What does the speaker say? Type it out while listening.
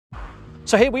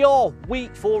So here we are,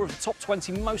 week 4 of the top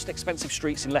 20 most expensive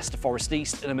streets in Leicester Forest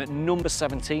East, and I'm at number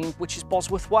 17, which is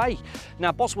Bosworth Way.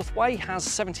 Now, Bosworth Way has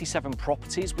 77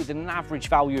 properties with an average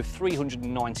value of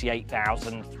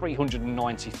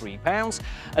 £398,393.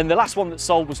 And the last one that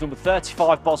sold was number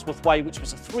 35 Bosworth Way, which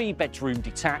was a 3-bedroom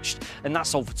detached, and that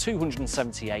sold for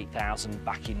 £278,000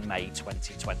 back in May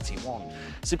 2021.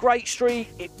 It's a great street.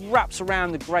 It wraps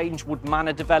around the Grangewood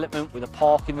Manor development with a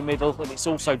park in the middle, and it's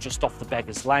also just off the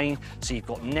Beggars Lane. So you've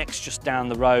got Next just down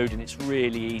the road, and it's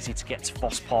really easy to get to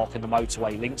Foss Park and the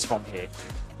motorway links from here.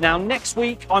 Now, next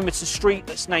week, I'm at a street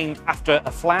that's named after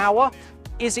a flower.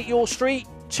 Is it your street?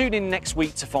 Tune in next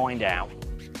week to find out.